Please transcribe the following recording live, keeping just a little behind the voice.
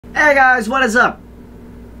Hey guys, what is up?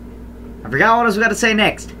 I forgot what I was going to say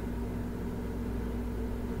next.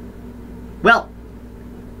 Well,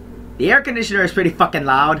 the air conditioner is pretty fucking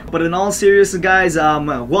loud. But in all seriousness, guys,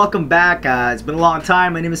 welcome back. It's been a long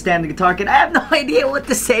time. My name is Stan the Guitar Kid. I have no idea what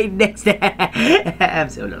to say next. I'm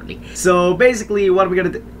so lonely. So basically, what I'm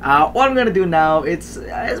gonna do now, it's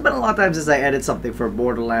been a long time since I edited something for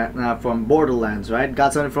Borderlands, right?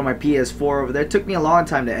 Got something from my PS4 over there. It took me a long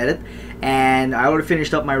time to edit, and I already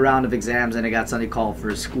finished up my round of exams, and I got something called for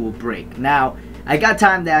a school break. Now, I got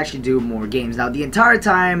time to actually do more games. Now, the entire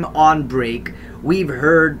time on break, we've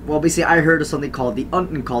heard, well, basically, I heard of something called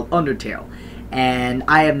Undertale, and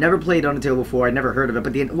I have never played Undertale before. I never heard of it,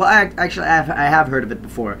 but I have heard of it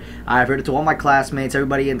before. I've heard it to all my classmates.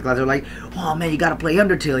 Everybody in the class are like, "Oh man, you gotta play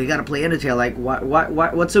Undertale. You gotta play Undertale. Like,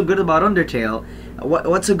 what's so good about Undertale?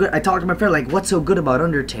 What's so good?" I talked to my friend, like, "What's so good about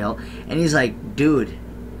Undertale?" And he's like, "Dude,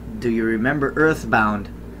 do you remember Earthbound?"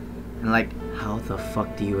 And like, how the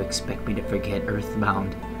fuck do you expect me to forget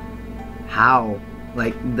Earthbound? How?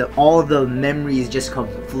 Like, all the memories just come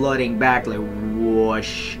flooding back like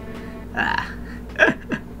whoosh. I'm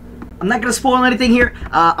not gonna spoil anything here.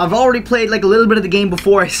 I've already played like a little bit of the game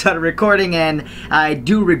before I started recording, and I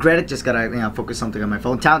do regret it. Just gotta focus something on my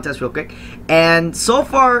phone. Talent test real quick. And so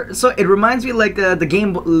far, so it reminds me like the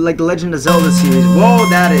game, like the Legend of Zelda series. Whoa,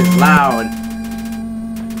 that is loud.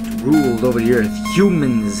 Ruled over the earth,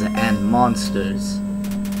 humans and monsters.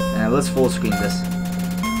 Let's full screen this.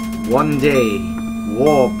 One day,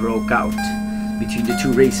 war broke out between the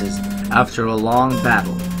two races. After a long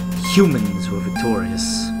battle, humans were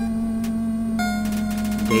victorious.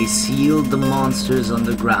 They sealed the monsters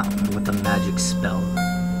underground with a magic spell.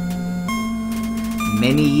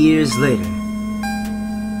 Many years later,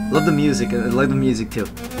 love the music. I love the music too.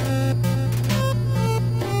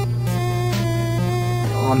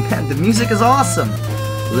 Oh man, the music is awesome!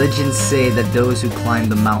 Legends say that those who climb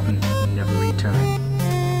the mountain never return.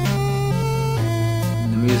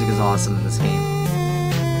 The music is awesome in this game.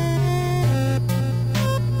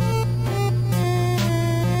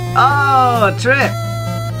 Oh, a trip!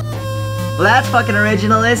 Well, that's fucking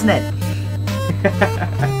original, isn't it?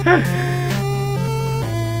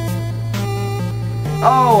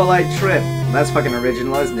 Oh, well, I trip. Well, that's fucking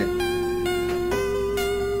original, isn't it?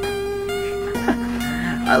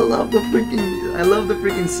 I love the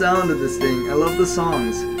freaking sound of this thing. I love the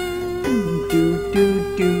songs.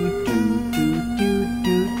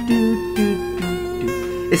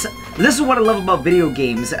 This is what I love about video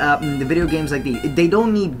games. The video games like these, they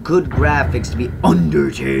don't need good graphics to be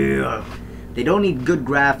Undertale. They don't need good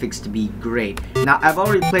graphics to be great. Now, I've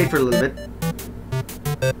already played for a little bit.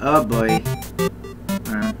 Oh boy.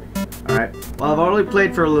 Alright. Well, I've already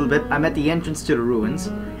played for a little bit. I'm at the entrance to the ruins,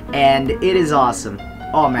 and it is awesome.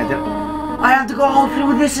 Oh man, I have to go all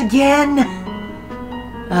through this again!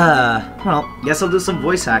 Well, guess I'll do some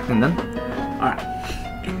voice acting then. Alright.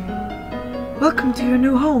 Welcome to your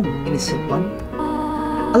new home, innocent one.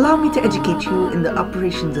 Allow me to educate you in the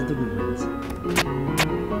operations of the ruins.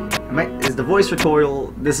 Is the voice for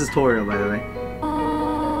Toriel? This is Toriel, by the way.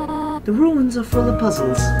 The ruins are full of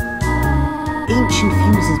puzzles. Ancient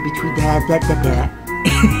fusions between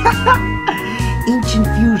ancient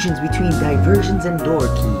fusions between diversions and door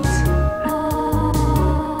keys.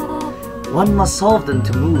 One must solve them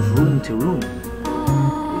to move room to room.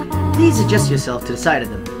 Please adjust yourself to the side of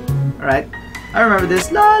them. Alright, I remember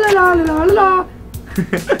this. La la la la la la.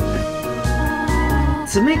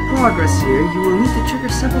 To make progress here, you will need to trigger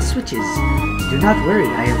several switches. Do not worry,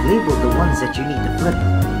 I have labeled the ones that you need to flip.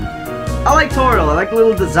 I like Toriel. I like the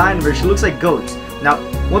little design of her. She looks like goats. Now,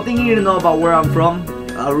 one thing you need to know about where I'm from,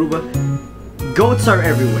 Aruba. Goats are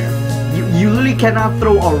everywhere. You literally cannot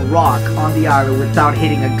throw a rock on the island without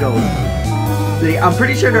hitting a goat. I'm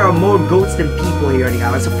pretty sure there are more goats than people here on the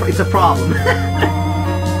island. It's a problem.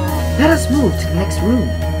 Let us move to the next room.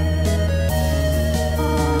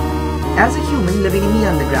 As a human living in the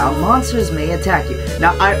underground, monsters may attack you.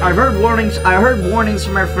 Now, I've heard warnings. I heard warnings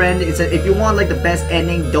from my friend. It said if you want like the best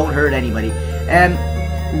ending, don't hurt anybody. And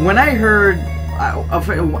when I heard.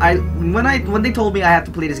 When they told me I have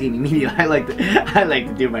to play this game immediately, I like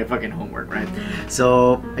to do my fucking homework, right?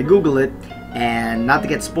 So I Google it, and not to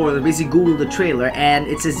get spoiled, I basically Googled the trailer, and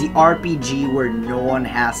it says the RPG where no one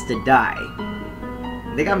has to die.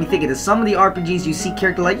 They got me thinking that some of the RPGs you see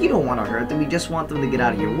character like you don't want to hurt them, you just want them to get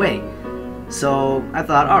out of your way. So I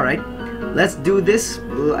thought, all right, let's do this.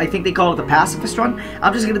 I think they call it the pacifist run.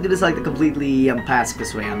 I'm just gonna do this like the completely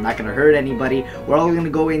pacifist way. I'm not gonna hurt anybody. We're all gonna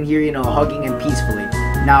go in here, you know, hugging and peacefully.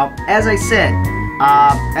 Now, as I said,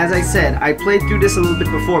 I played through this a little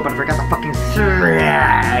bit before, but I forgot to fucking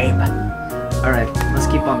subscribe. Alright, let's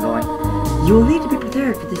keep on going. You will need to be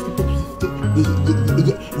prepared for this.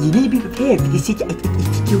 You need to be prepared for this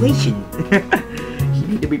situation. You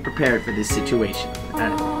need to be prepared for this situation.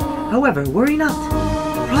 However, worry not.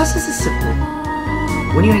 The process is simple.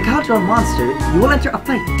 When you encounter a monster, you will enter a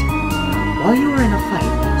fight. While you are in a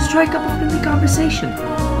fight, strike up a friendly conversation.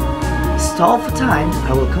 Stall for time,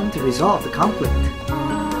 I will come to resolve the conflict.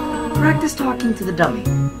 Practice talking to the dummy.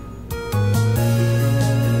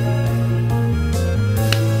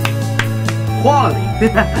 Quality!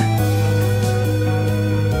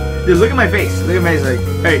 Dude, look at my face. Look at my face like,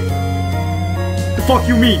 hey, the fuck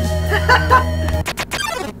you mean?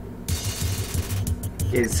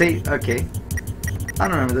 Okay, say, okay. I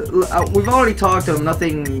don't remember. We've already talked to him.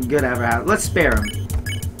 Nothing good ever happened. Let's spare him.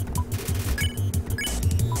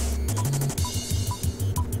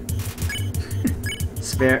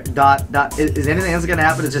 Spare, dot, dot. Is anything else gonna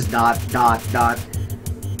happen? It's just dot, dot, dot.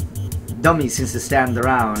 Dummy seems to stand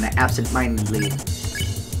around absent-mindedly.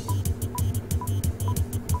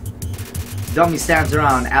 Dummy stands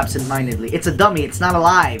around absent-mindedly. It's a dummy, it's not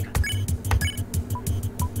alive.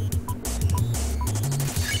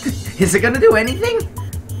 Is it gonna do anything?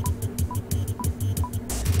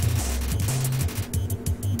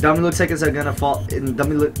 Dummy looks like it's gonna fall.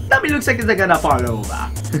 Dummy looks like it's gonna fall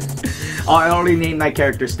over. Oh, I already named my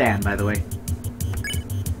character Stan, by the way.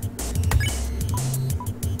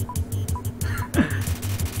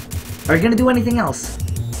 Are you gonna do anything else?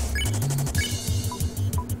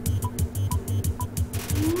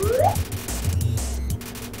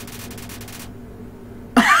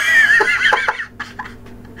 I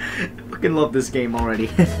fucking love this game already.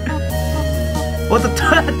 What the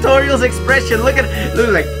tutorial's expression? Look at it. Look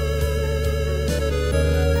like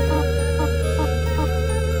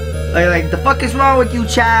the fuck is wrong with you,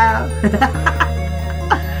 child?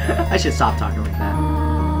 I should stop talking like that.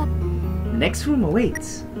 Next room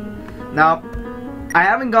awaits. Now, I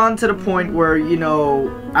haven't gone to the point where, you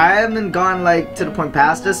know, I haven't gone like to the point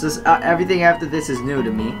past this. Everything after this is new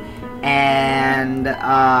to me, and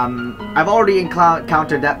I've already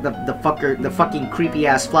encountered that the fucking creepy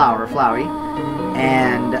ass Flowey,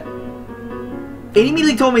 and it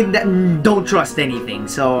immediately told me that don't trust anything.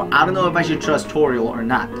 So I don't know if I should trust Toriel or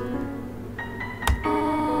not.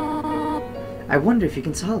 I wonder if you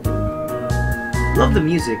can solve it. Love the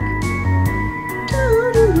music.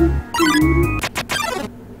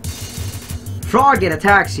 Frog it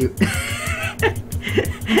attacks you.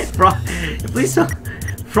 Please don't.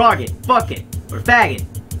 Frog it, fuck it, or faggot.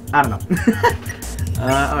 I don't know.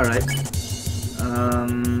 Alright.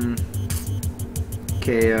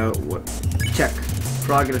 Okay, what? Check.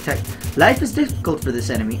 Frog it attack. Life is difficult for this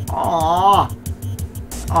enemy. Aww.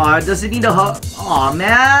 Aw, does it need a hug? Aw,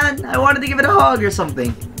 man. I wanted to give it a hug or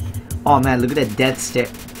something. Oh man, look at that death stare.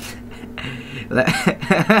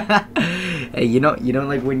 Hey, you know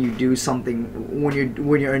like when you do something,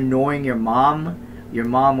 when you're annoying your mom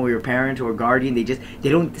or your parent or guardian, they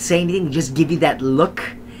don't say anything, they just give you that look.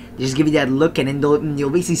 They just give you that look, and then you'll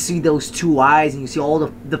basically see those two eyes, and you see all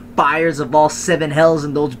the fires of all 7 hells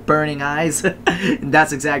in those burning eyes. And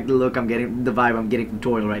that's exactly the look I'm getting, the vibe I'm getting from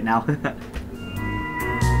Toriel right now.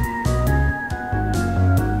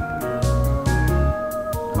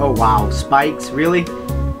 Oh wow, spikes, really?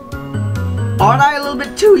 Aren't I a little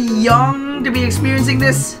bit too young to be experiencing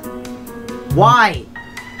this? Why?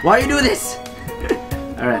 Why you do this?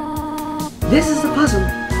 Alright. This is the puzzle,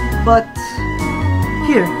 but...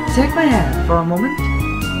 Here, take my hand for a moment.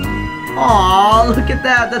 Aww, look at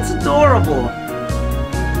that, that's adorable.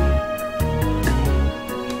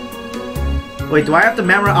 Wait, do I have to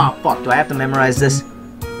memorize? Oh fuck, do I have to memorize this?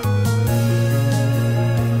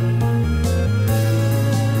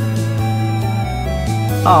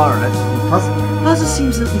 Alright, puzzle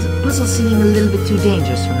seems a little bit too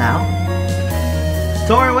dangerous for now.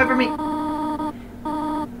 Toriel, wait for me.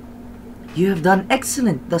 You have done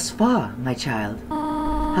excellent thus far, my child.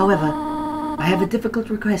 However, I have a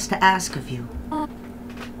difficult request to ask of you.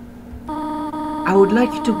 I would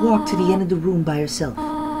like you to walk to the end of the room by yourself.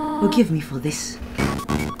 Forgive me for this.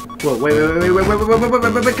 Whoa, wait,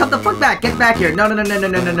 come the fuck back! Get back here! No.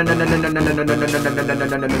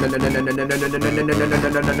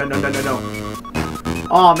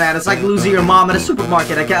 Oh man, it's like losing your mom at a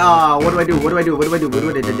supermarket. I can't. Oh, what do I do?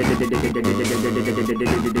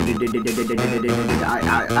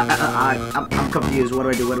 I'm confused. What do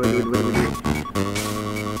I do?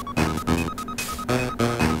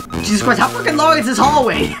 Jesus Christ, how fucking long is this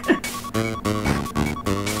hallway?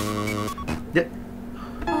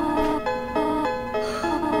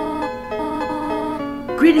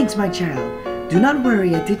 Greetings, my child. Do not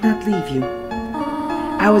worry, I did not leave you.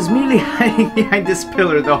 I was merely hiding behind this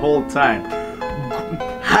pillar the whole time.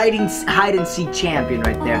 Hide and seek champion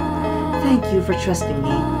right there. Thank you for trusting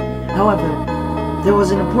me. However, there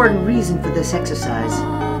was an important reason for this exercise.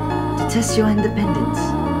 To test your independence.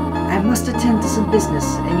 I must attend to some business,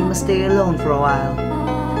 and you must stay alone for a while.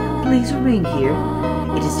 Please remain here.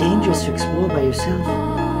 It is dangerous to explore by yourself.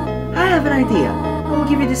 I have an idea. I will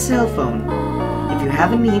give you the cell phone. If you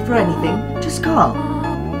have a need for anything, just call.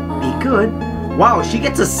 Be good. Wow, she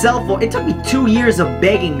gets a cell phone. It took me 2 years of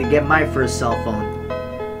begging to get my first cell phone.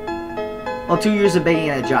 Well, 2 years of begging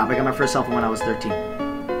at a job. I got my first cell phone when I was 13.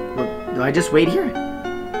 Look, do I just wait here?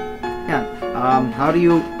 Yeah. How do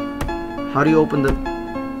you open the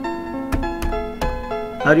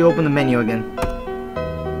menu again?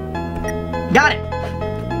 Got it.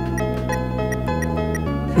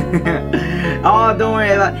 Oh, don't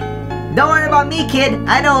worry about me, kid.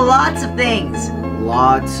 I know lots of things.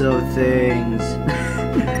 Lots of things.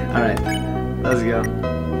 All right, let's go.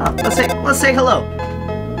 Let's say hello.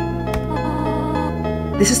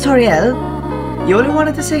 This is Toriel. You only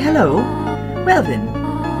wanted to say hello? Well then,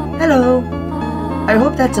 hello. I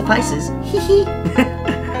hope that suffices. Hee.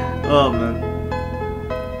 Oh man.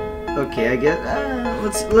 Okay, I get.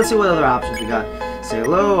 Let's see what other options we got. Say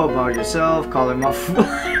hello about yourself. Call him off.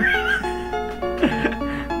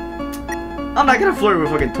 I'm not gonna flirt with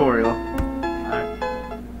fucking Toriel. Alright.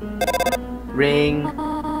 Ring.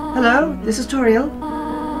 Hello, this is Toriel.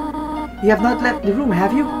 You have not left the room,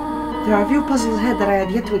 have you? There are a few puzzles ahead that I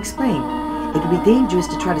have yet to explain. It would be dangerous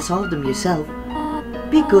to try to solve them yourself.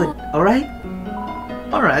 Be good, alright?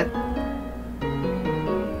 Alright.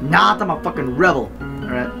 Not, I'm a fucking rebel.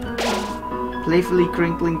 Alright. Playfully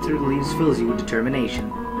crinkling through the leaves fills you with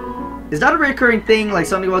determination. Is that a recurring thing, like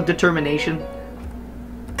something about determination?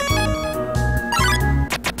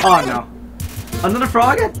 Oh no. Another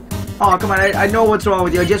frog? Oh, come on, I know what's wrong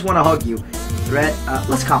with you. I just want to hug you. Threat,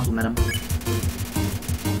 let's compliment him.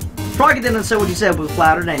 Frog didn't say what you said, but was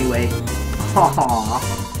flattered anyway. Aww.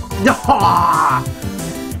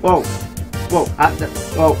 Whoa. Whoa.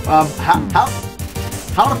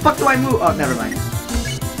 How the fuck do I move? Oh, never mind.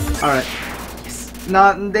 Alright. Yes.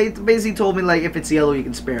 No, they basically told me, like, if it's yellow, you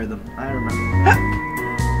can spare them. I remember.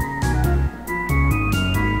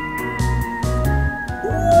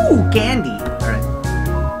 Ooh, candy. Alright.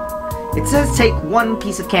 It says take 1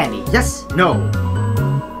 piece of candy. Yes? No.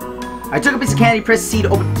 I took a piece of candy, press C to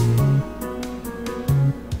open.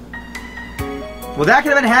 Well, that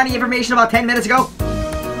could have been handy information about 10 minutes ago.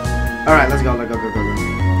 Alright, let's go. Go.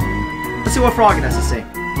 Let's see what Frog has to say.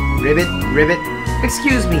 Ribbit.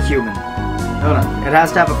 Excuse me, human. Hold on. It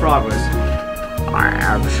has to have a frog voice. I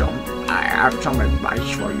have some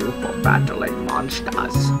advice for you for battling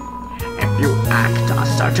monsters. If you act a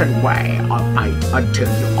certain way or fight until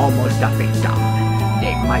you almost defeat them,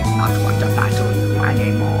 they might not want to battle you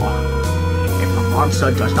anymore. If a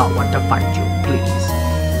monster does not want to fight you, please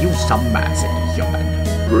use some mercy, human.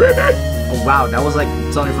 Ribbit! Oh wow, that was like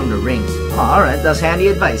something from The Ring. Oh, alright, that's handy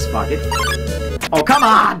advice, Pocket. Oh, come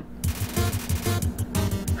on!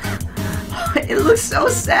 It looks so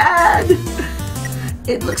sad!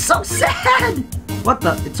 It looks so sad! What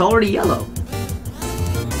the? It's already yellow.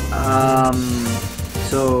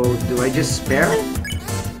 So, do I just spare it?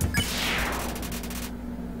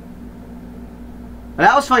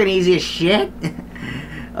 That was fucking easy as shit.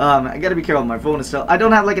 I gotta be careful, my phone is still... I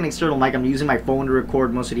don't have like an external mic, I'm using my phone to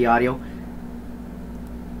record most of the audio.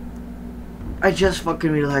 I just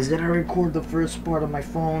fucking realized that I record the first part on my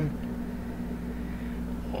phone.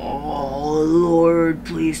 Oh Lord,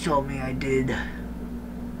 please tell me I did.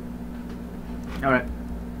 Alright.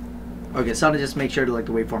 Okay, so I'll just make sure to like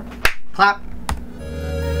the waveform. Clap!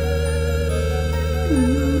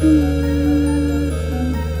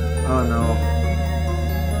 Oh no.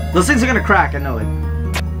 Those things are gonna crack, I know it.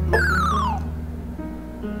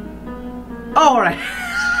 Oh, alright.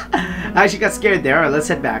 I actually got scared there. Alright, let's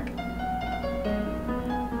head back.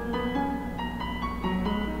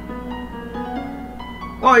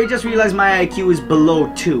 Oh, you just realized my IQ is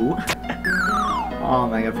below 2. Oh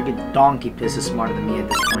my god, freaking Donkey Piss is smarter than me at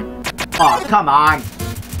this point. Oh, come on!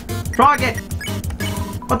 Frog it!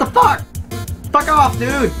 What the fuck? Fuck off,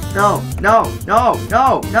 dude! No.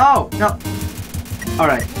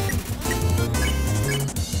 Alright.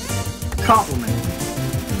 Compliment.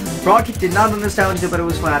 Frog did not understand what you said, but it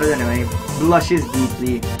was flattered anyway. Blushes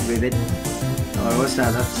deeply. Ribbit. Oh, what's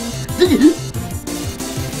that? That's...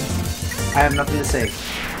 I have nothing to say.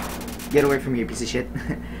 Get away from here, piece of shit.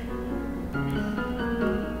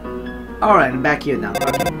 Alright, I'm back here now.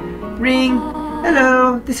 Okay. Ring.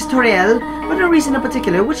 Hello, this is Toriel. For no reason in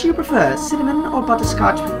particular, which do you prefer? Cinnamon or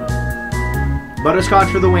butterscotch? Butterscotch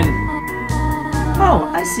for the win. Oh,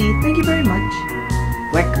 I see. Thank you very much.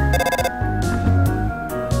 Click.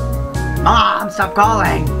 Mom, stop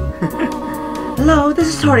calling. Hello, this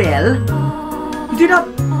is Toriel.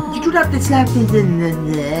 You do not dislike the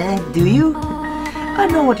do you? I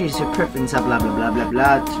know what is your preference, blah blah blah blah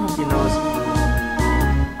blah. Smoky nose.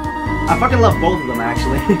 I fucking love both of them,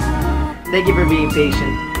 actually. Thank you for being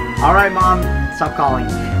patient. Alright, Mom, stop calling.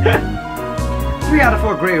 3 out of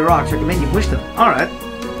 4 gray rocks. Recommend you push them. Alright.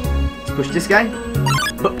 Let's push this guy.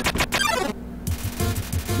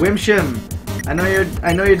 Wimshim, I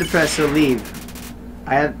know you're depressed, so leave.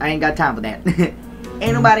 I ain't got time for that.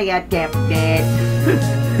 Ain't nobody got time for that.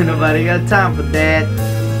 Nobody got time for that.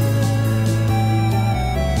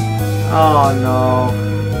 Oh no.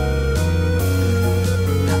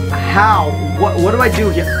 How? What do I do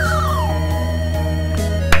here?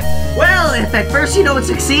 Well, if at first you don't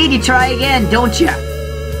succeed, you try again, don't you?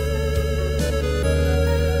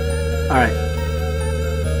 Alright.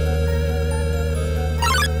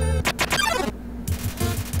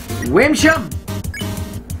 Wimsham!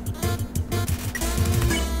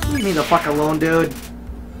 Leave me the fuck alone, dude.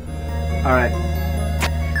 Alright.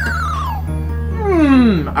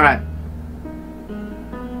 Alright.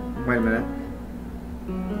 Wait a minute.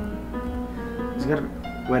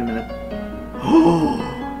 Wait a minute. Oh!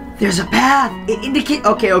 There's a path! It indicates.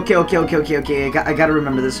 Okay. I gotta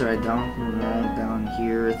remember this. Alright, down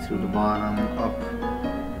here, through the bottom, up.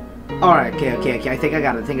 Alright, okay. I think I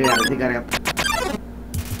got it.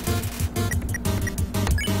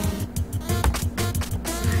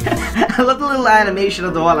 I love the little animation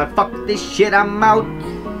of the wall. Like, fuck this shit, I'm out.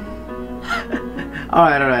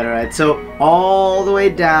 Alright. So, all the way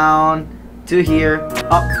down to here,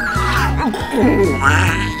 up.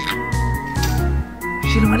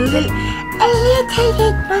 Should have went a little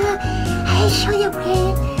bit more. I should have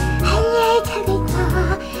went a little bit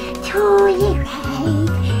more to the right,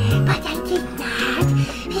 but I did not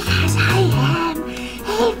because I am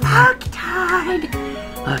a fucktard.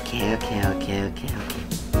 Okay.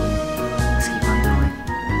 Let's keep on going.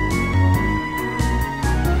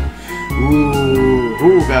 Ooh,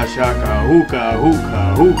 hookah shaka,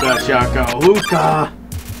 hookah shaka, hookah.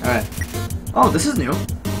 Alright. Oh, this is new.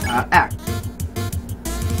 Act.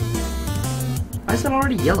 Why is that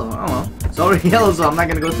already yellow? Oh well. It's already yellow, so I'm not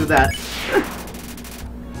gonna go through that.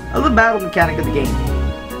 I love the battle mechanic of the game.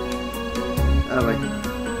 Oh wait.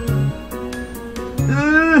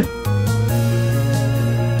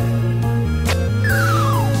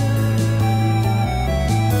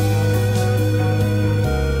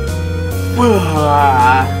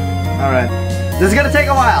 Alright. This is gonna take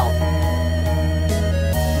a while.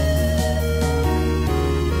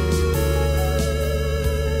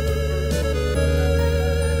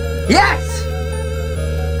 Yes!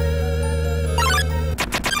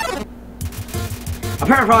 A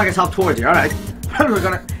pair of frog is hop towards you, alright. We're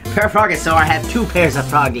gonna pair of frog is so I have 2 pairs of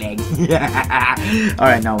frog legs.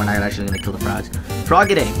 Alright, no, we're not actually gonna kill the frogs.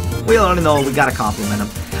 Frog it in. We already know we gotta compliment him.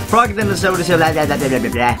 Frog it in the soda, so blah blah blah blah blah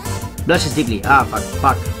blah. Blushes deeply. Ah,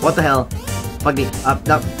 fuck. What the hell? Fuck me.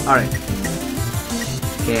 No. Alright.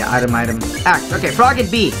 Okay, item. Act. Okay, frog it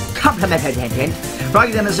B. Compliment hint. Frog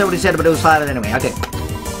it in the soda, said, but it was flattered anyway. Okay.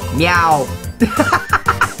 Meow.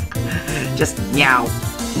 Just meow.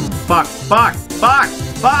 Fuck.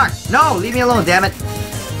 No, leave me alone, damn it.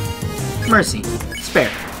 Mercy.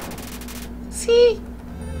 Spare. See?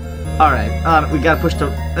 Alright, we gotta push the...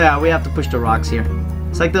 Yeah, we have to push the rocks here.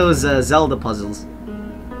 It's like those Zelda puzzles.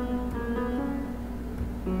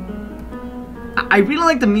 I really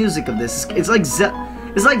like the music of this. It's like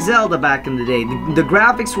Zelda back in the day. The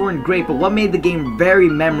graphics weren't great, but what made the game very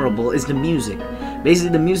memorable is the music.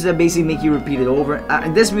 Basically, the music that basically make you repeat it over.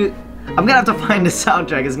 I'm gonna have to find the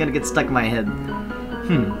soundtrack. It's gonna get stuck in my head.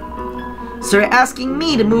 So you're asking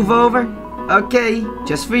me to move over? Okay,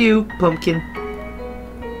 just for you, pumpkin.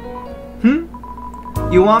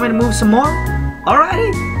 You want me to move some more?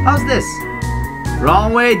 Alrighty, how's this?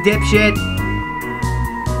 Wrong way, dipshit.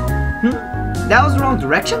 That was the wrong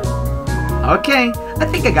direction? Okay, I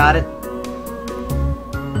think I got it.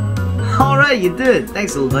 Alright, you did.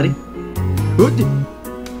 Thanks, little buddy.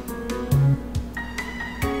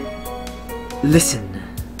 Listen.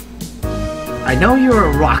 I know you're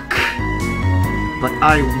a rock, but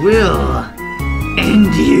I will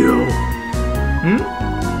end you.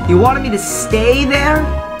 You wanted me to stay there?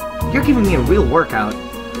 You're giving me a real workout.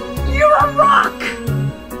 You're a rock!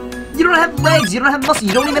 You don't have legs, you don't have muscles,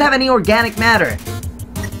 you don't even have any organic matter.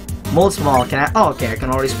 Mold small, can I? Oh, okay, I can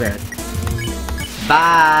already spare it.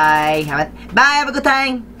 Bye! Bye, have a good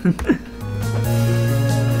time!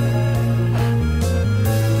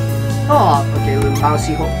 Oh, okay, little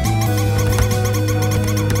mousey hole.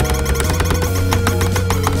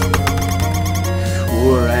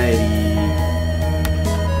 Alrighty.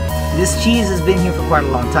 This cheese has been here for quite a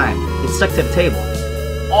long time. It's stuck to the table.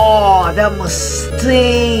 Oh, that must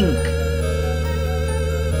stink!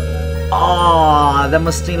 Oh, that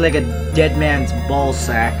must stink like a dead man's ball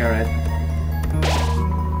sack, alright.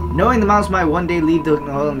 Knowing the mouse might one day leave the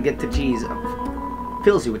hole and get the cheese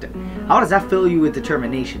fills you with it. How does that fill you with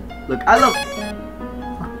determination? Look, I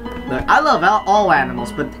love all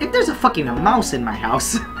animals, but if there's a fucking mouse in my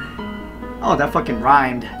house... Oh, that fucking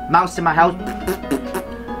rhymed. Mouse in my house.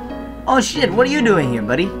 Oh shit, what are you doing here,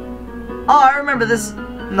 buddy? Oh, I remember this.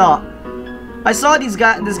 No. I saw this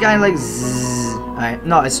guy like zzz. Alright,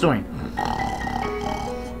 no, it's snoring.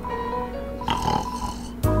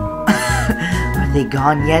 Are they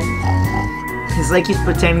gone yet? It's like he's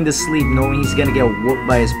pretending to sleep, knowing he's gonna get whooped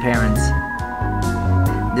by his parents.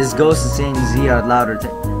 This ghost is saying Z out louder,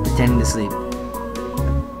 pretending to sleep.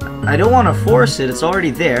 I don't want to force it, it's already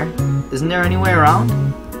there. Isn't there any way around?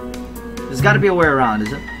 There's gotta be a way around,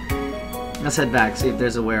 is it? Let's head back, see if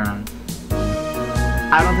there's a way around.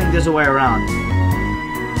 I don't think there's a way around.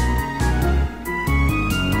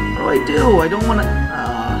 What do? I don't wanna...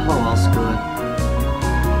 oh well, screw it.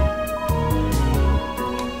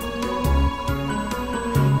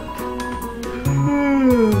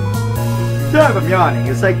 Damn, I'm yawning.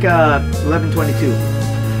 It's like 11:22.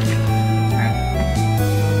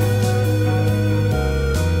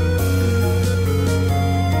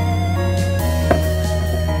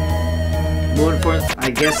 I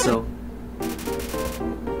guess so.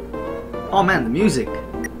 Oh man, the music.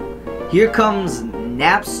 Here comes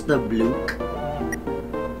Naps the Blook.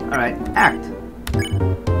 Alright, act.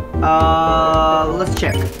 Let's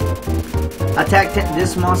check. Attack 10.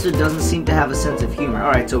 This monster doesn't seem to have a sense of humor.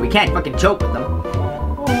 Alright, so we can't fucking joke with them.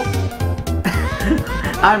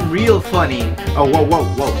 I'm real funny. Oh, whoa, whoa,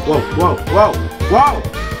 whoa, whoa, whoa, whoa, whoa,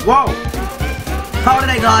 whoa. How did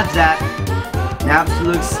I dodge that? Naps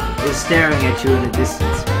is staring at you in the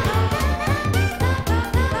distance.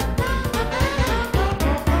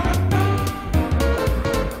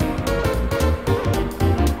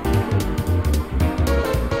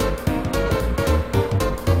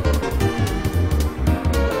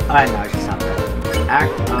 Alright, no, just stop that.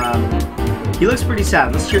 He looks pretty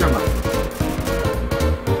sad. Let's cheer him up.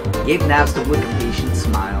 Gave Naps the look of patient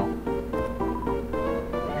smile.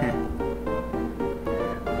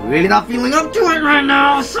 Really not feeling up to it right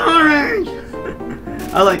now, sorry!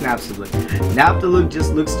 I like Naps the look. Nap the look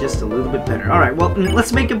just looks just a little bit better. Alright, well,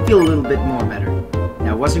 let's make him feel a little bit more better.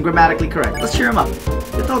 That wasn't grammatically correct. Let's cheer him up.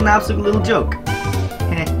 Let's tell Naps a little joke.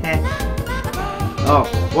 Oh,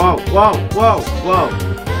 whoa, whoa, whoa, whoa.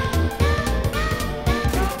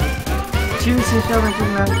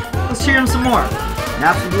 Let's cheer him some more.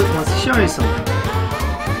 Naps the look wants to show you something.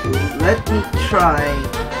 Let me try...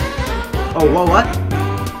 Oh, whoa, what?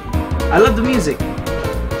 I love the music.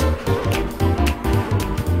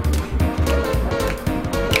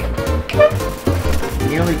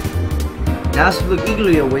 Nearly. Naps the look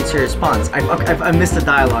eagerly awaits your response. I missed the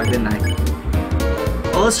dialogue, didn't I?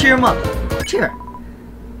 Oh, let's cheer him up. Cheer.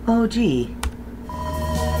 Oh, gee.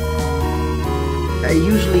 I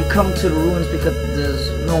usually come to the ruins because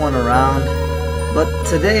there's no one around. But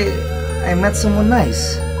today, I met someone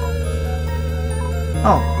nice.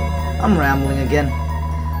 Oh, I'm rambling again.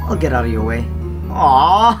 I'll get out of your way.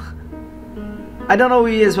 Aww. I don't know who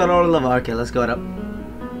he is, but I love him. Okay, let's go up.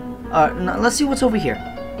 No, let's see what's over here.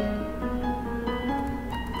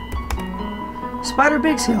 Spider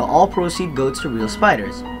Bake Sale. All proceed goes to real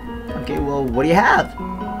spiders. Okay, well, what do you have?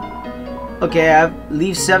 Okay, I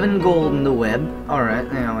leave 7 gold in the web.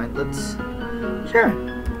 Alright, anyway, let's... Sure.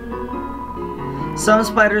 Some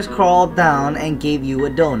spiders crawled down and gave you a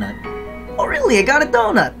donut. Oh, really? I got a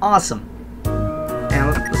donut! Awesome. And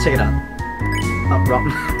let's check it out. Oh, wrong.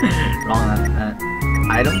 Wrong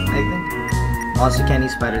item, I think. Monster candy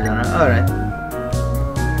spider donut. Alright.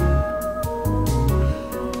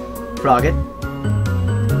 Frog it.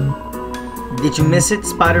 Did you miss it?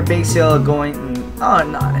 Spider Bake Sale going... Oh,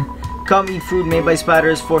 no. Come eat food made by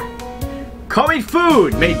spiders for... Come eat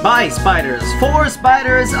food made by spiders for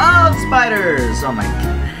spiders of spiders! Oh my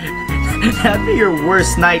god. That'd be your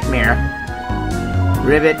worst nightmare.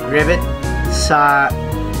 Ribbit, ribbit.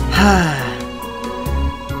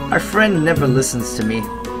 Our friend never listens to me.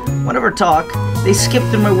 Whenever talk, they skip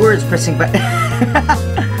through my words pressing back.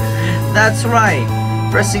 That's right.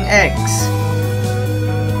 Pressing X.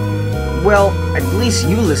 Well, at least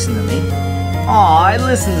you listen to me. Aw, I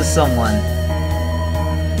listen to someone.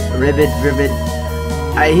 Ribbit, ribbit.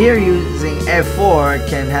 I hear using F4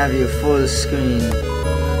 can have you full screen.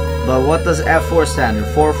 But what does F4 stand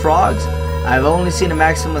for? 4 frogs? I've only seen a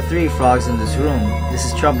maximum of 3 frogs in this room. This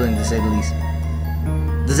is troubling to say the least.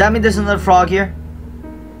 Does that mean there's another frog here?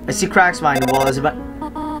 I see cracks behind the wall. Is it about...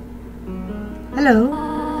 Hello.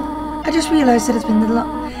 I just realized that it's been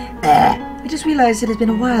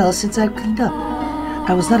a while since I've cleaned up.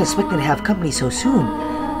 I was not expecting to have company so soon.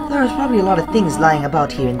 There is probably a lot of things lying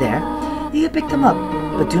about here and there. You can pick them up,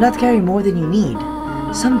 but do not carry more than you need.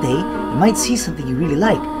 Someday, you might see something you really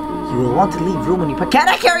like. You will want to leave room when you pack. Can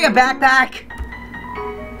I carry a backpack?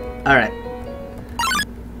 Alright.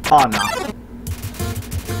 Oh no.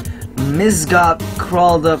 Misgot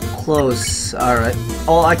crawled up close. Alright.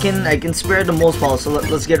 Oh, I can spare the most ball, so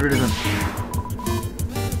let's get rid of him.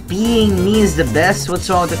 Being me is the best? What's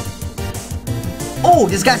wrong with it? Oh,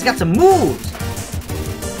 this guy's got some moves!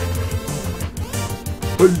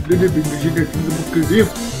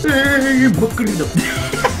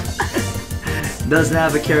 Doesn't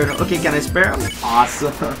have a carrot. Okay, can I spare him?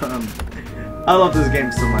 Awesome. I love this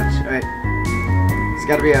game so much. Alright. There's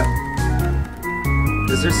gotta be a...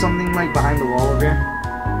 Is there something like behind the wall over here?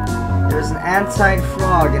 There's an ant-sized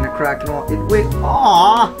frog in a crack in the wall. Wait,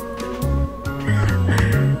 aww!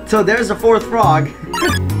 So there's a 4th frog.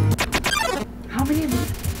 How many of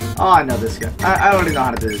these? Oh, I know this guy. I already know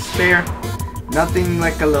how to do this. Spare. Nothing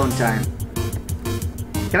like alone time.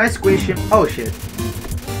 Can I squish him? Oh shit.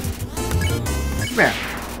 Spare.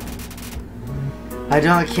 I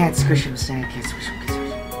can't squish him, I can't squish him.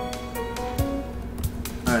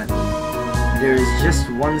 Alright. There's just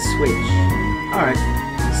one switch. Alright.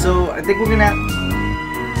 So I think we're gonna have...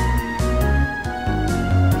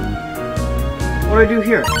 What do I do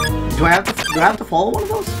here? Do I have to follow one of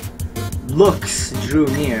those? Looks drew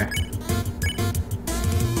near.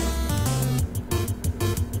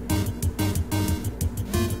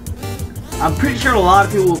 I'm pretty sure a lot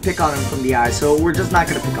of people will pick on him from the eye, so we're just not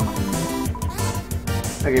gonna pick on him.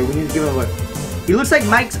 Okay, we need to give him a look. He looks like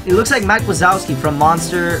Mike Wazowski from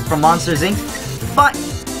Monsters Inc.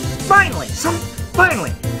 Finally,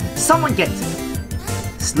 someone gets it.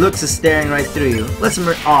 This looks is staring right through you. Let's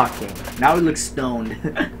oh, okay. Now he looks stoned.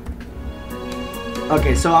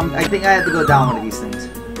 Okay, so I think I have to go down one of these things.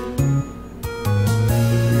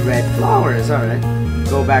 Red flowers, alright.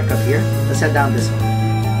 Go back up here. Let's head down this one.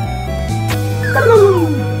 Ooh,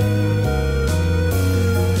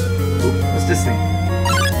 what's this thing?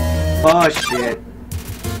 Oh shit.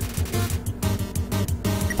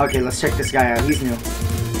 Okay, let's check this guy out. He's new.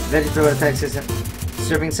 Vegetable attack system.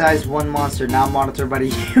 Serving size 1 monster, now monitored by the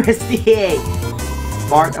USDA.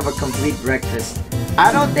 Part of a complete breakfast.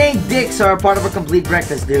 I don't think dicks are a part of a complete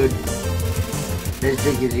breakfast, dude. This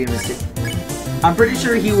dick gives you a mistake. I'm pretty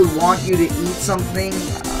sure he would want you to eat something.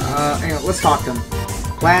 Anyway, let's talk to him.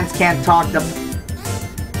 Plants can't talk to...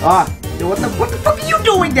 what the fuck are you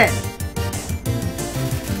doing then?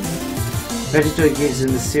 Vegetable gives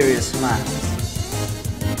him a serious smile.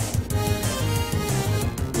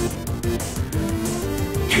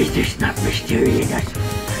 This is not mysterious.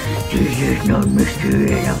 This is not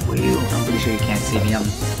mystery enough for you. I'm pretty sure you can't see me. I'm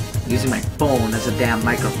using my phone as a damn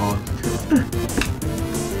microphone.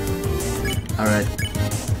 Alright.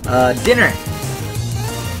 Dinner.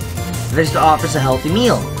 Vegetable offers a healthy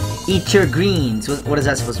meal. Eat your greens. What is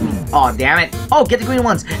that supposed to mean? Oh, damn it. Oh, get the green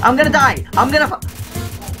ones. I'm gonna die. I'm gonna...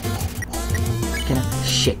 Can I...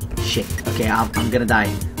 Shit. Okay, I'm gonna die.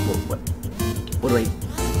 What do I...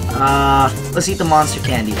 let's eat the monster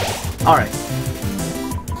candy. Alright.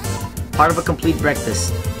 Part of a complete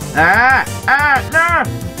breakfast. No!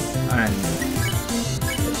 Alright.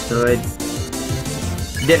 Vegetable.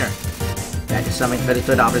 Dinner. At your stomach,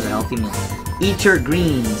 vegetable offers a healthy meal. Eat your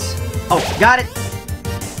greens. Oh, got it!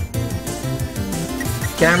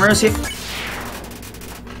 Can I immerse you?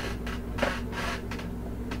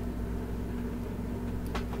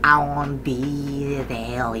 I wanna be the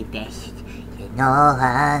very best. You know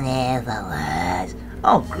I never was.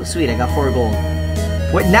 Oh, sweet! I got 4 gold.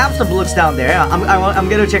 Wait, Napstablook's down there. I'm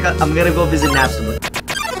gonna check out. I'm gonna go visit Napstablook.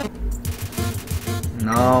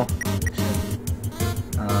 No.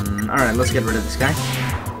 All right, let's get rid of this guy.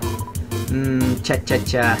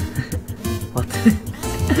 Cha. What?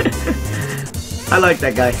 I like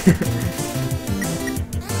that guy.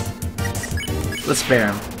 Let's spare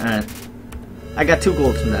him. All right. I got 2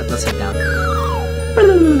 gold from that. Let's head down.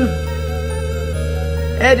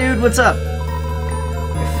 Hey, dude, what's up?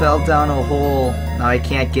 I fell down a hole. Now I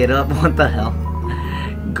can't get up. What the hell?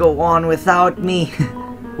 Go on without me.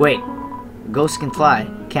 Wait, ghosts can fly,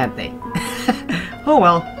 can't they? Oh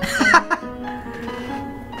well.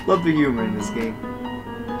 Love the humor in this game.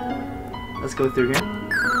 Let's go through here.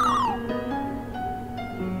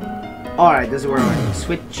 Alright, this is where I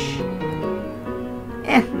switch.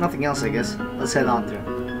 Nothing else, I guess. Let's head on through.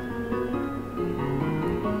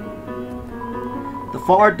 The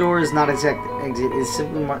far door is not exact exit. It's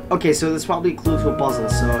simply marked. Okay, so there's probably a clue to a puzzle.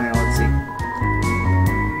 So hang on, let's see.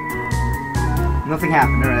 Nothing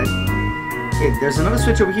happened. All right. Okay, there's another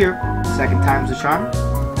switch over here. Second time's the charm.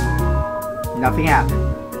 Nothing happened.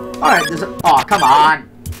 All right. There's a. Oh, come on.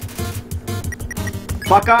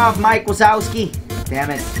 Fuck off, Mike Wazowski. Damn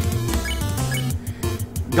it.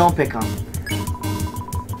 Don't pick on me.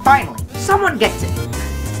 Finally, someone gets it.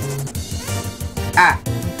 Ah.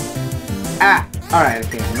 Ah. Alright,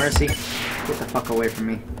 okay, Mercy. Get the fuck away from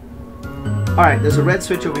me. Alright, there's a red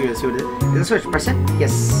switch over here. Let's see what it is. Is the switch? Press it?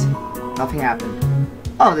 Yes. Nothing happened.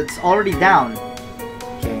 Oh, that's already down.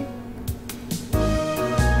 Okay.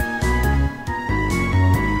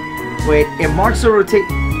 Wait, it marks a rotate.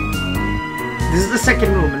 This is the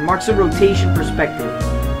second room. It marks a rotation perspective.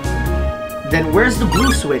 Then where's the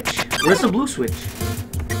blue switch? Where's the blue switch?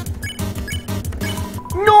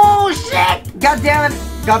 No shit! God damn it!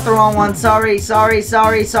 Got the wrong one. Sorry, sorry,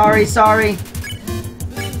 sorry, sorry, sorry.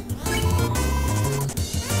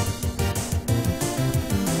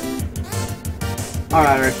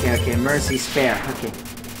 Alright, okay, okay. Mercy spare. Okay.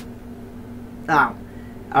 Oh.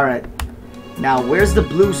 Alright. Now, where's the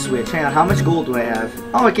blue switch? Hang on, how much gold do I have?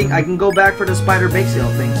 Oh, I can go back for the spider bake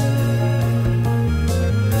sale thing.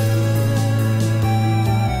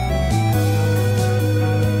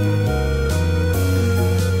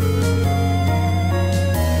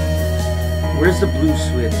 Where's the blue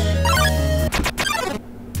switch?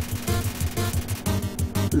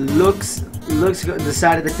 Looks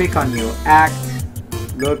decided to pick on you. Act,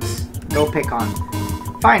 looks, no pick on.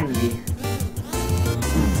 Finally.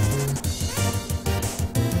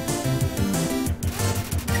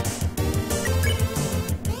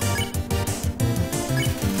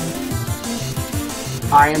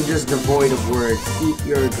 I am just devoid of words. Eat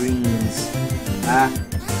your greens.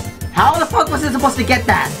 How the fuck was it supposed to get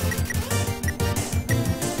that?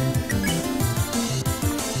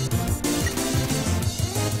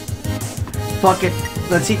 Fuck it.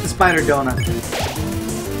 Let's eat the spider donut.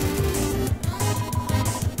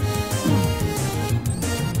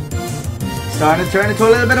 Starting to turn into a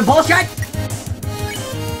little bit of bullshit!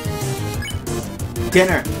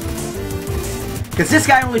 Dinner. Because this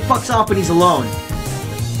guy only fucks off when he's alone.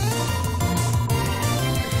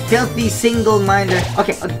 Filthy single-minder.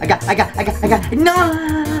 Okay, okay, I got. No!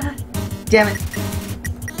 Damn it.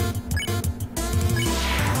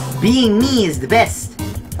 Being me is the best.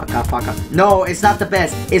 Fuck off, fuck off. No, it's not the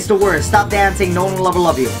best. It's the worst. Stop dancing. No one will ever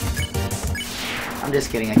love you. I'm just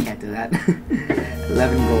kidding. I can't do that.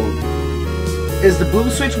 11 gold. Is the blue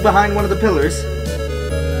switch behind one of the pillars?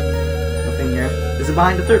 Nothing here. Is it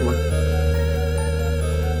behind the third one?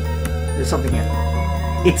 There's something here.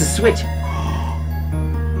 It's a switch.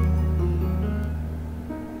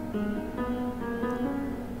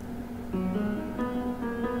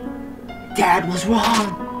 Dad was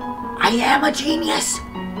wrong. I am a genius.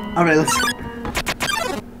 Alright, let's...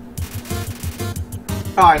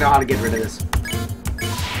 Oh, I know how to get rid of this.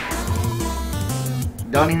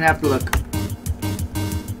 Don't even have to look.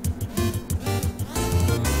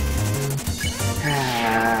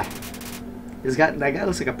 That guy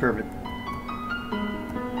looks like a pervert.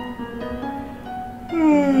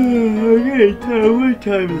 Okay, what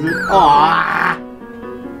time is it? Aww!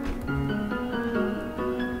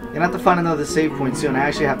 Gonna have to find another save point soon. I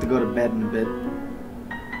actually have to go to bed in a bit.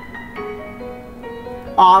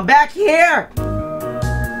 Oh, I'm back here!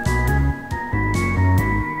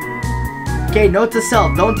 Okay, note to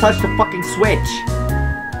self, don't touch the fucking switch.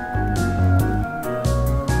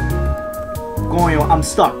 Goyo, I'm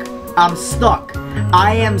stuck. I'm stuck.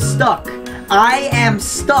 I am stuck. I am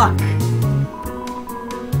stuck.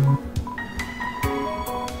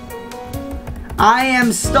 I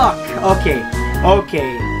am stuck. Okay.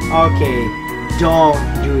 Okay. Okay. Don't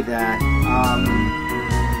do that.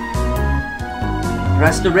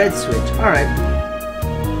 Press the red switch. Alright.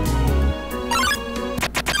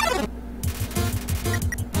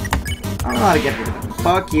 I don't know how to get rid of it.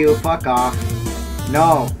 Fuck you. Fuck off.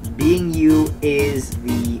 No. Being you is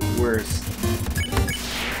the worst.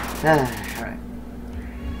 Alright.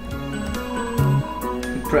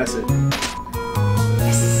 Press it.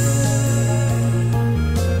 Yes.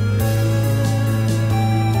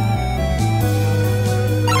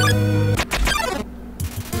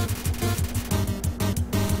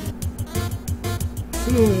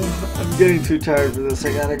 I'm getting too tired for this.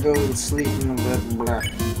 I gotta go and sleep in a bit. Blah.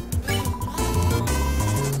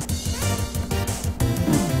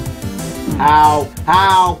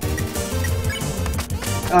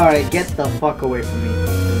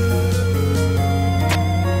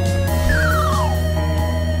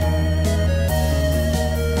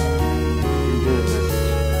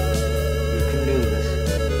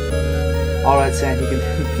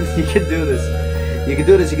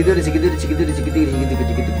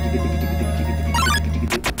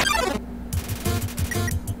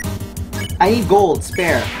 I need gold,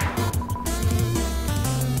 spare.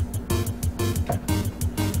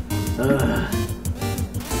 Ugh.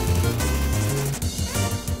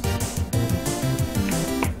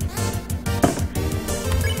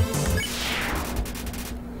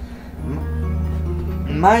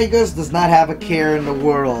 Migas does not have a care in the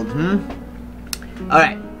world,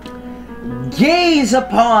 Alright. Gaze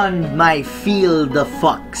upon my field of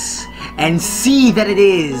fucks and see that it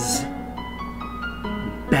is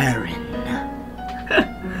barren.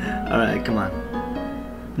 Alright, come on.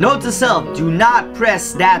 Note to self, do not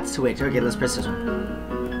press that switch. Okay, let's press this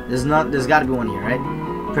one. There's gotta be one here, right?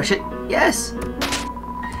 Press it. Yes!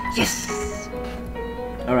 Yes!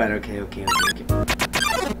 Alright, okay.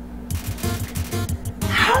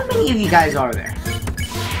 How many of you guys are there?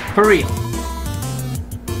 For real?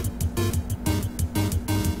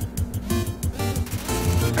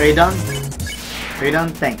 Are you done? Are you done?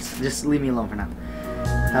 Thanks. Just leave me alone for now.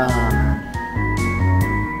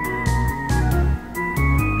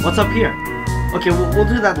 What's up here? Okay, we'll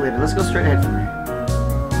do that later. Let's go straight ahead from here.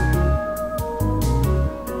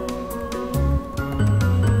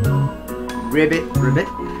 Ribbit.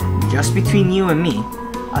 Just between you and me,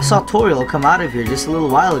 I saw Toriel come out of here just a little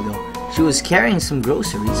while ago. She was carrying some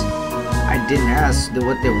groceries. I didn't ask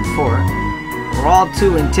what they were for. We're all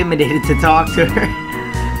too intimidated to talk to her.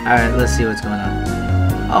 Alright, let's see what's going on.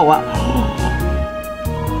 Oh, wow.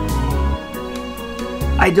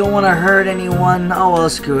 I don't want to hurt anyone. Oh, well,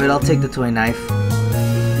 screw it. I'll take the toy knife.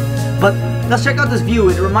 But let's check out this view.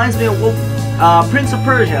 It reminds me of Prince of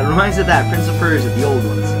Persia. It reminds me of that. Prince of Persia, the old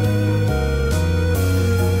ones.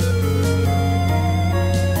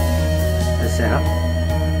 Setup.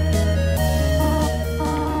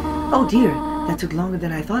 Oh dear, that took longer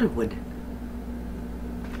than I thought it would.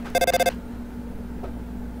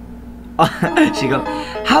 She goes,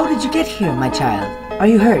 how did you get here, my child? Are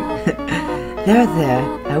you hurt? There,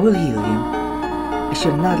 I will heal you. I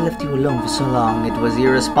should have not left you alone for so long. it was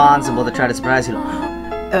irresponsible to try to surprise you.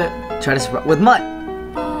 Try to surprise with mud.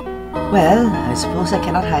 Well, I suppose I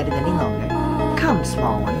cannot hide it any longer. Come,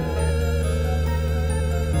 small one.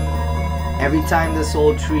 Every time this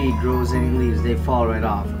old tree grows any leaves, they fall right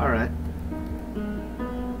off. Alright.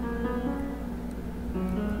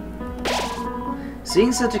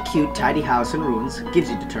 Seeing such a cute, tidy house in ruins gives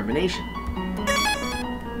you determination.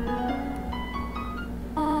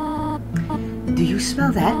 Do you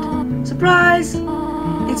smell that? Surprise!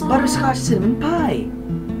 It's butterscotch cinnamon pie.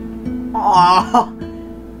 Aww.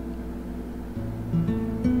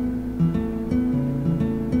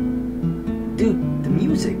 Dude, the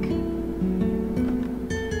music.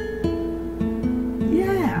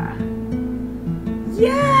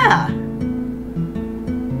 Yeah!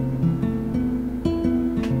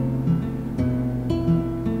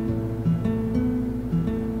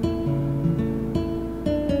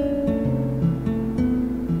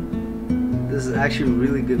 This is actually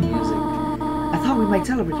really good music. I thought we might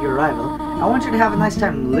celebrate your arrival. I want you to have a nice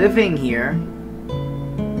time living here.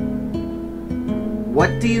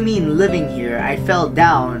 What do you mean living here? I fell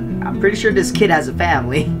down. I'm pretty sure this kid has a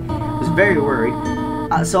family. I was very worried.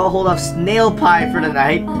 So I'll hold off snail pie for the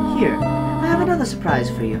night. Here, I have another surprise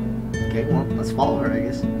for you. Okay, well, let's follow her, I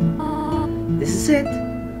guess. This is it.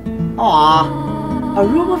 Aww. A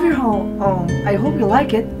room of your home. I hope you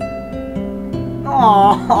like it.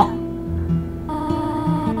 Aww.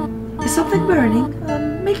 Is something burning?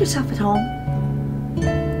 Make yourself at home.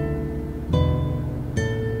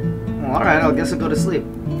 Well, alright, I guess I'll go to sleep.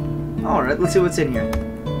 Alright, let's see what's in here.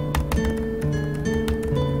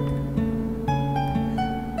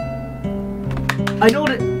 I know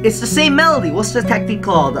that it's the same melody. What's the technique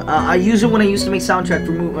called? I use it when I used to make soundtrack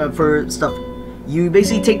for stuff. You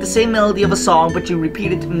basically take the same melody of a song, but you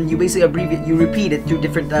repeat it. You basically abbreviate. You repeat it through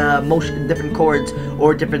different different chords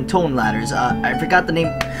or different tone ladders. I forgot the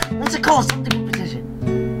name. What's it called? Something with precision.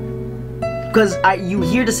 Because you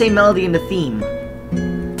hear the same melody in the theme.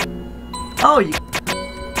 Oh,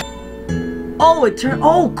 it turned.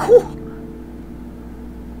 Oh, cool.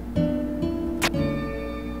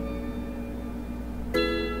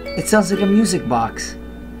 It sounds like a music box.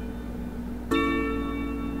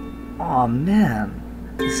 Oh man,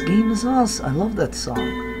 this game is awesome. I love that song.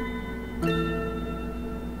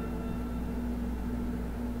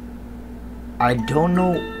 I don't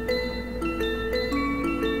know.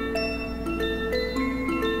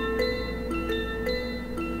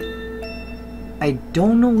 I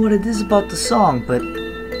don't know what it is about the song, but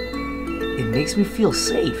it makes me feel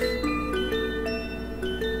safe.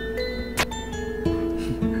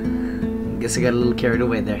 Guess I got a little carried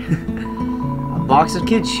away there. A box of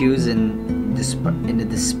kids' shoes in the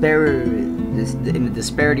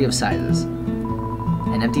disparity of sizes.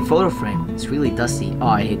 An empty photo frame. It's really dusty. Oh,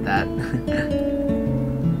 I hate that.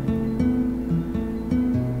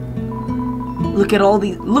 Look at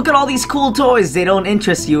all these cool toys. They don't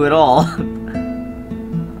interest you at all.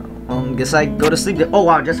 Well, guess I go to sleep. Oh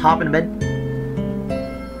wow, just hop in bed.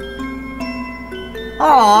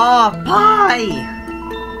 Aw, pie.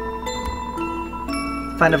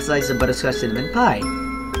 Find a slice of butterscotch cinnamon pie.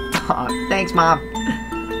 Aw, thanks, Mom.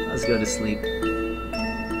 Let's go to sleep.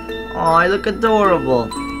 Oh, I look adorable.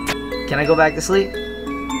 Can I go back to sleep?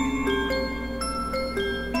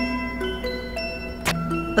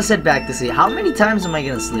 Let's head back to sleep. How many times am I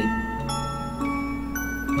gonna sleep?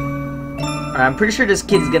 Alright, I'm pretty sure this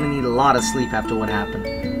kid's gonna need a lot of sleep after what happened.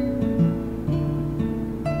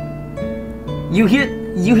 You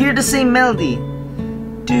hear the same melody.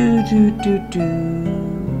 Do do do do.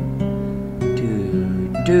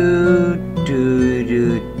 Do do do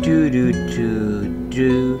do do do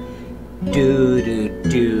do. Do do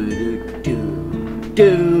do do do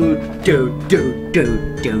do do do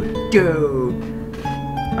do do.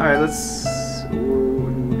 All right, let's.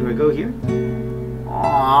 Do I go here?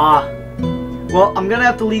 Aww. Well, I'm gonna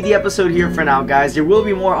have to leave the episode here for now, guys. There will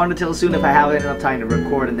be more Undertale soon if I have enough time to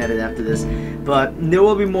record and edit after this. But there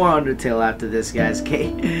will be more Undertale after this, guys.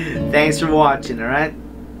 Okay. Thanks for watching. All right.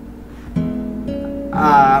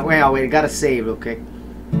 Wait, I gotta save real quick.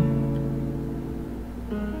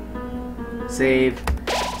 Save.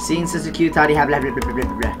 Scene sister cute, tidy, blah blah blah blah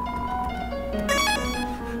blah blah.